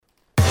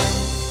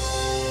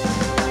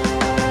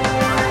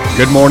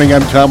Good morning,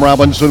 I'm Tom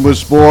Robinson with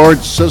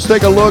sports. Let's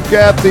take a look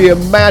at the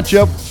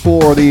matchup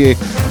for the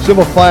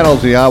semifinals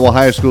of the Iowa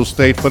High School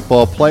State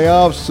Football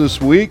Playoffs this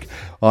week.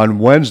 On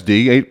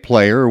Wednesday,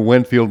 8-player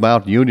Winfield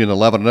Mountain Union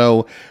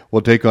 11-0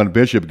 will take on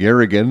Bishop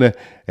Garrigan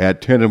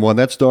at 10-1.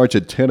 That starts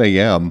at 10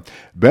 a.m.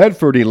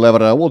 Bedford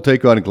 11-0 will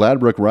take on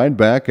Gladbrook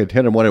Rhinebeck at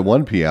 10-1 at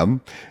 1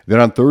 p.m.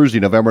 Then on Thursday,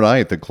 November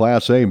 9th, the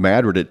Class A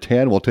Madrid at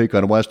 10 will take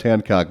on West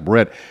Hancock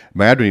Brett.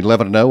 Madrid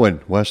 11-0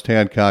 and West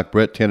Hancock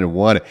Brett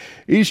 10-1.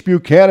 East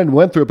Buchanan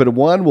Winthrop at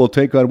 1 will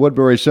take on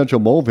Woodbury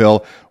Central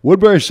Moville.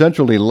 Woodbury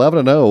Central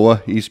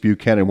 11-0. East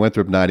Buchanan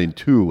Winthrop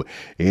 9-2.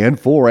 In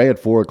 4A at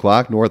 4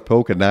 o'clock, North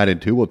Polk at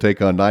 9-2 will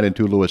take on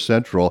 9-2 Lewis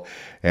Central.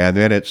 And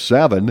then at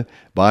 7,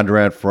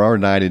 Bondurant Farrar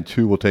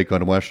 9-2 will take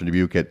on Western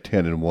Dubuque at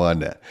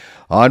 10-1.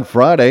 On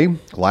Friday,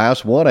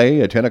 Class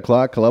 1A at 10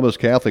 o'clock, Columbus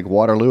Catholic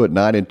Waterloo at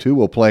 9-2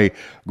 will play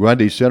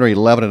Grundy Center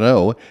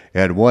 11-0.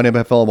 At 1,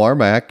 MFL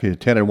Marmac at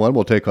 10-1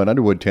 will take on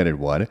Underwood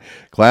 10-1.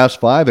 Class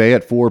 5A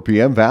at 4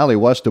 p.m., Valley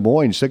West Des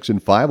Moines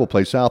 6-5 will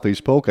play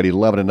Southeast Polk at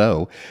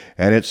 11-0.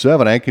 And at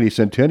 7, Ankeny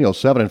Centennial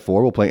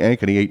 7-4 will play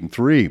Ankeny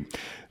 8-3.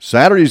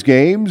 Saturday's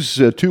games,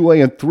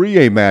 2A and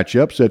 3A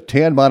matchups. At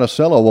 10,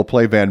 Monticello will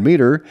play Van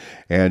Meter,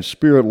 and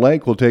Spirit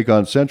Lake will take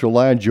on Central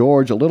Lion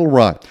George at Little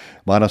Rock.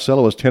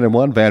 Monticello is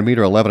 10-1, Van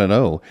Meter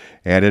 11-0.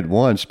 And at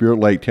 1, Spirit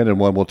Lake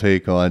 10-1 will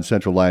take on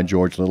Central Lion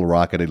George Little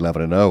Rock at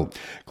 11-0.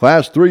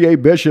 Class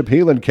 3A Bishop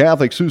Heelan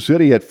Catholic Sioux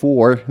City at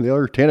 4.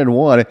 They're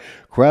 10-1.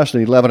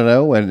 Creston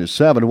 11-0, and at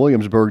 7,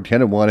 Williamsburg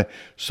 10-1.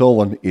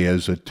 Solon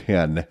is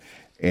 10-1.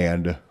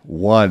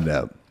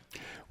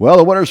 Well,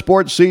 the winter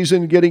sports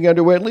season getting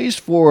underway, at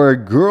least for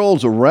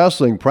girls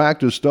wrestling.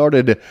 Practice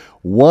started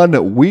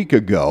 1 week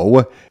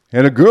ago,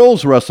 and a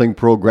girls wrestling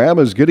program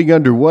is getting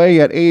underway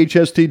at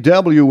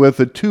AHSTW with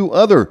the 2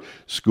 other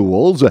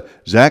schools.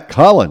 Zach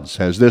Collins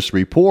has this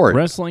report.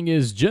 Wrestling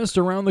is just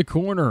around the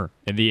corner,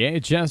 and the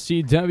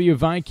AHSTW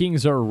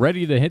Vikings are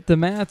ready to hit the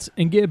mats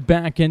and get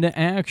back into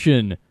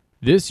action.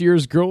 This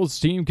year's girls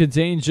team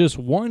contains just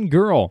one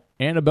girl,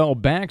 Annabelle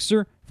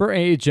Baxter, for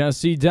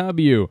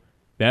AHSTW.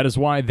 That is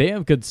why they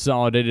have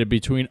consolidated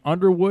between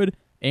Underwood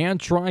and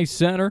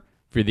Tri-Center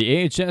for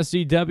the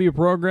AHSCW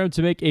program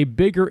to make a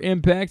bigger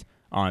impact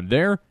on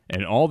their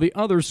and all the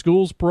other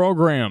schools'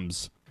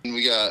 programs.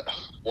 We got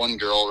one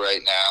girl right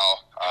now,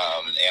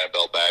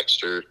 Annabelle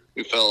Baxter.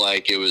 We felt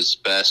like it was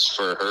best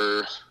for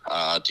her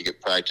to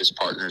get practice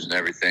partners and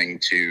everything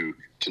to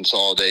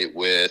consolidate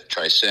with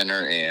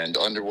Tri-Center and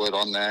Underwood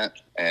on that.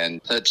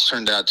 And that's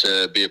turned out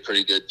to be a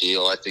pretty good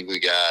deal. I think we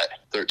got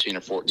 13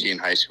 or 14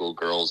 high school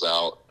girls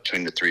out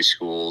between the 3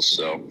 schools.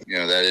 So,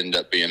 that ended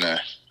up being a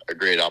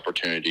great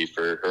opportunity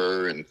for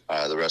her and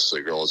the rest of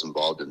the girls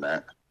involved in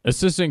that.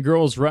 Assistant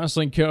girls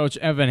wrestling coach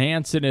Evan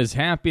Hansen is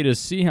happy to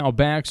see how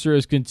Baxter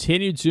has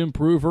continued to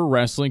improve her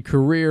wrestling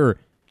career.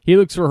 He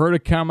looks for her to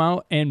come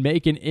out and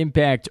make an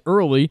impact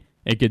early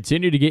and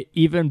continue to get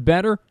even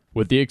better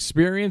with the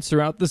experience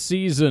throughout the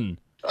season.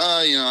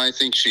 I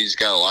think she's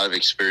got a lot of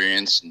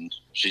experience and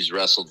she's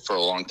wrestled for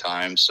a long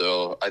time.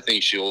 So I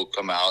think she'll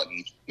come out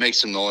and make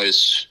some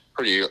noise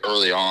pretty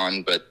early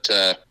on. But,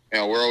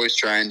 we're always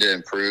trying to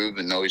improve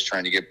and always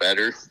trying to get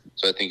better.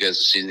 So I think as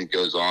the season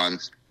goes on,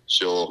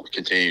 she'll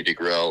continue to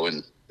grow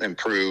and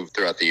improve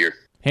throughout the year.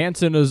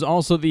 Hansen is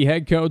also the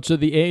head coach of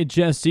the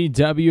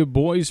AHSCW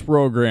boys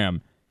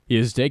program. He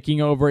is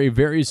taking over a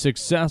very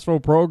successful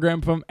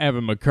program from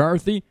Evan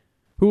McCarthy,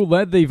 who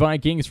led the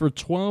Vikings for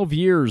 12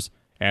 years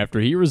after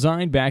he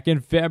resigned back in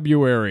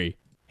February.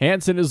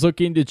 Hansen is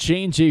looking to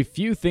change a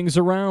few things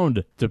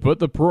around to put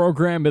the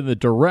program in the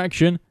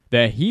direction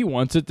that he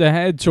wants it to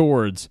head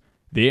towards.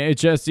 The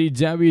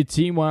HSCW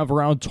team will have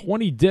around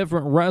 20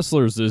 different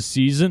wrestlers this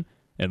season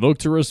and look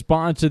to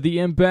respond to the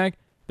impact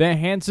that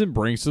Hansen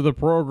brings to the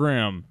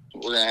program.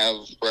 We're going to have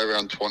right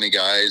around 20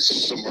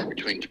 guys, somewhere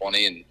between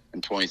 20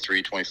 and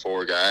 23,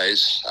 24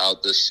 guys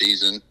out this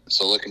season.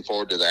 So looking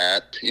forward to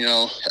that.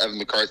 Evan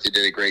McCarthy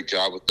did a great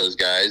job with those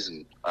guys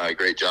and a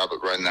great job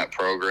at running that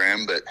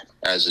program. But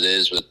as it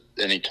is with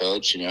any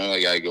coach,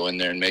 I got to go in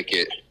there and make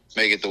it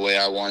the way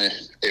I want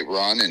it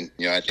run. And,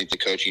 I think the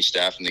coaching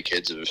staff and the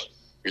kids have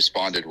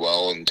responded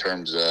well in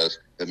terms of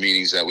the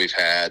meetings that we've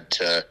had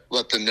to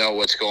let them know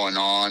what's going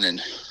on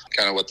and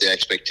kind of what the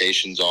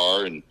expectations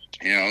are. And,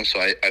 so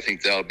I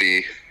think that'll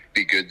be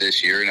good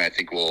this year, and I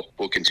think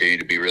we'll continue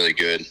to be really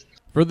good.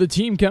 For the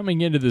team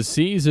coming into the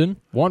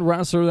season, one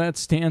wrestler that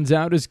stands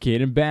out is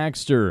Caden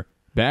Baxter.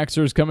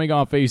 Baxter is coming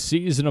off a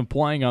season of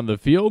playing on the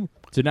field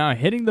to now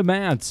hitting the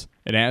mats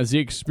and has the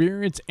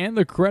experience and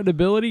the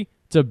credibility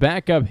to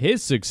back up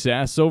his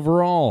success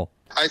overall.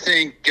 I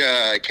think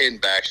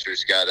Caden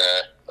Baxter's got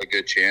a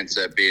good chance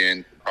at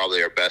being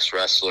probably our best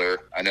wrestler.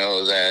 I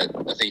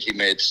think he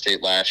made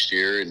state last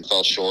year and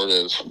fell short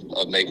of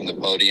making the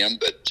podium,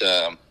 but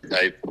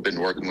I've been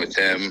working with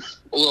him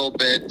a little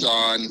bit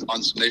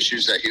on some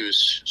issues that he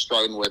was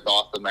struggling with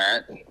off the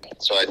mat.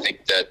 So I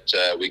think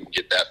that we can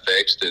get that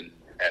fixed and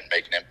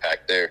make an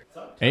impact there.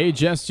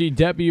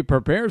 AHSTW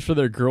prepares for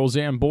their girls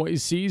and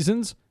boys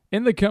seasons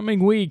in the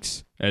coming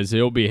weeks as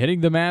they'll be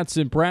hitting the mats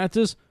in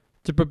practice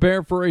to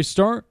prepare for a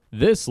start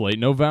this late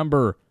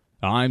November.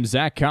 I'm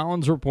Zach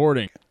Collins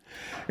reporting.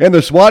 And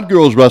the SWAT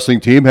girls wrestling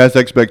team has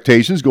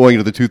expectations going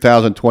into the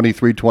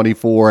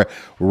 2023-24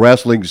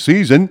 wrestling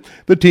season.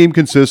 The team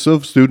consists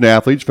of student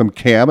athletes from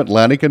Cam,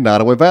 Atlantic, and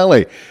Nottoway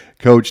Valley.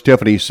 Coach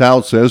Tiffany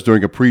South says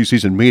during a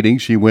preseason meeting,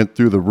 she went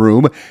through the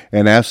room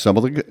and asked some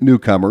of the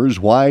newcomers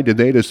why did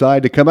they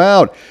decide to come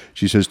out.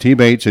 She says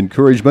teammates'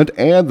 encouragement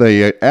and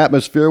the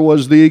atmosphere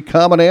was the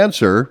common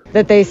answer.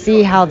 That they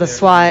see how the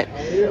SWAT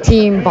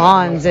team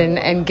bonds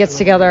and gets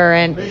together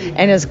and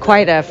is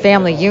quite a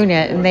family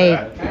unit, and they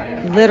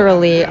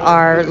literally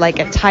are like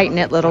a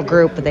tight-knit little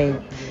group. They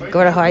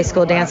go to high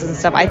school dances and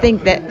stuff. I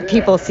think that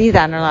people see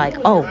that and are like,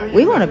 oh,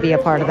 we want to be a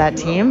part of that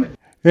team.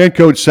 And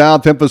Coach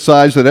South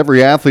emphasized that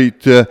every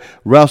athlete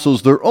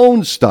wrestles their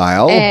own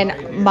style.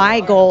 And my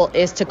goal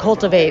is to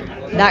cultivate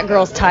that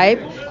girl's type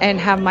and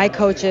have my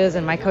coaches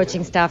and my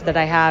coaching staff that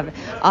I have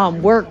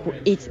work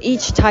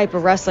each type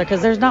of wrestler,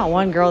 because there's not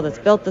one girl that's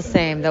built the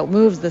same, that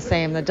moves the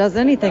same, that does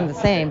anything the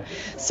same.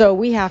 So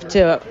we have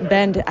to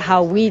bend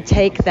how we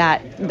take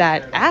that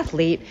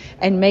athlete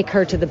and make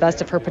her to the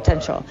best of her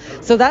potential.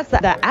 So that's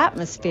the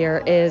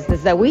atmosphere is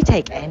that we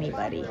take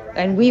anybody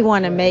and we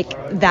want to make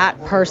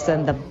that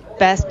person the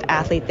best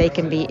athlete they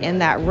can be in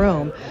that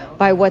room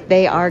by what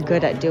they are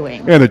good at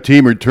doing. And the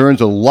team returns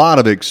a lot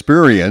of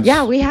experience.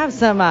 Yeah, we have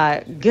some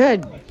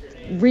good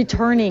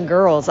returning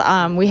girls.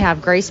 We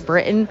have Grace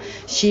Britton.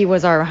 She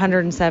was our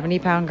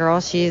 170-pound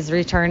girl. She's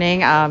returning.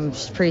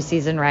 She's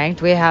preseason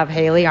ranked. We have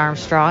Haley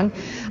Armstrong.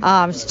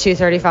 She's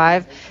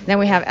 235. Then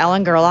we have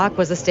Ellen Gerlach,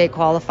 was a state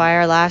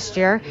qualifier last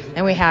year.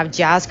 And we have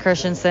Jazz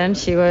Christensen.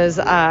 She was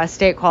a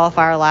state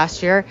qualifier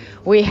last year.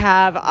 We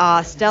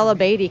have Stella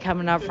Beatty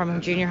coming up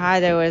from junior high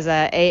that was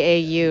a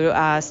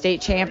AAU state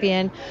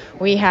champion.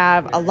 We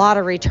have a lot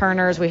of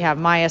returners. We have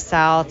Maya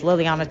South,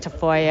 Liliana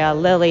Tafoya,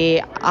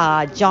 Lily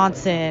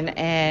Johnson,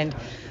 and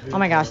oh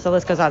my gosh, the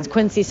list goes on.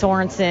 Quincy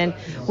Sorensen.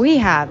 We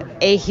have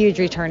a huge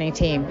returning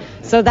team.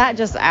 So that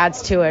just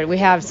adds to it. We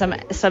have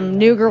some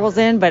new girls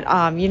in,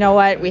 but you know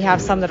what? We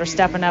have some that are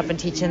stepping up and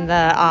teaching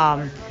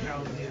the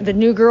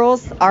new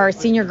girls. Our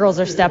senior girls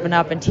are stepping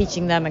up and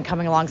teaching them and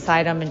coming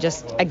alongside them and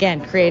just,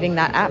 again, creating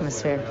that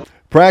atmosphere.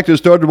 Practice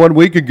started 1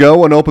 week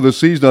ago and opened the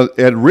season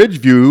at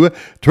Ridgeview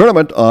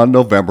Tournament on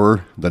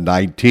November the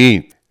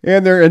 19th.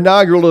 And their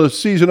inaugural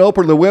season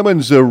opener, the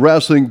women's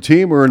wrestling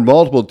team earned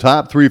multiple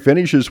top three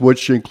finishes,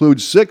 which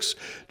includes 6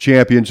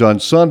 champions on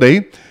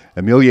Sunday.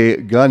 Amelia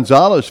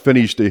Gonzalez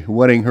finished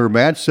winning her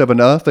match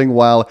 7-0,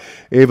 while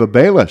Ava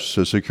Bayless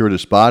secured a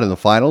spot in the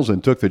finals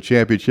and took the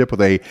championship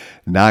with a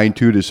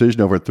 9-2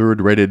 decision over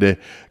third-rated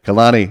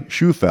Kalani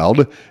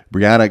Schufeld.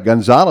 Brianna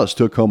Gonzalez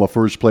took home a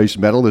first-place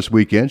medal this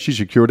weekend. She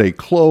secured a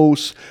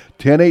close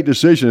 10-8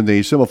 decision in the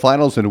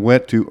semifinals and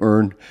went to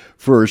earn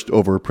first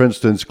over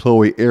Princeton's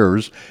Chloe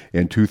Ayers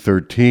in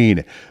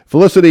 2:13.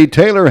 Felicity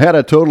Taylor had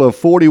a total of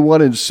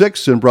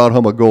 41-6 and brought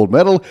home a gold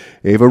medal.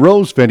 Ava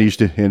Rose finished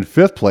in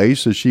 5th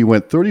place as she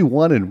went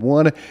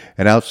 31-1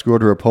 and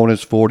outscored her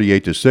opponents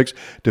 48-6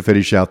 to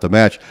finish out the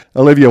match.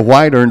 Olivia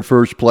White earned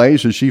first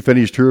place as she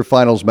finished her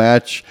finals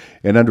match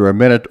in under a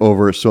minute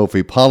over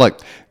Sophie Pollock.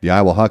 The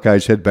Iowa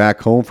Hawkeyes head back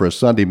home for a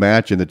Sunday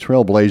match in the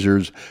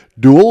Trailblazers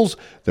duels.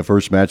 The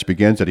first match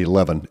begins at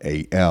 11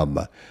 a.m.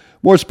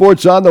 More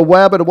sports on the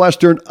web at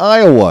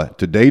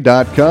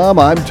WesternIowaToday.com.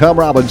 I'm Tom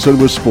Robinson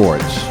with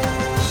sports.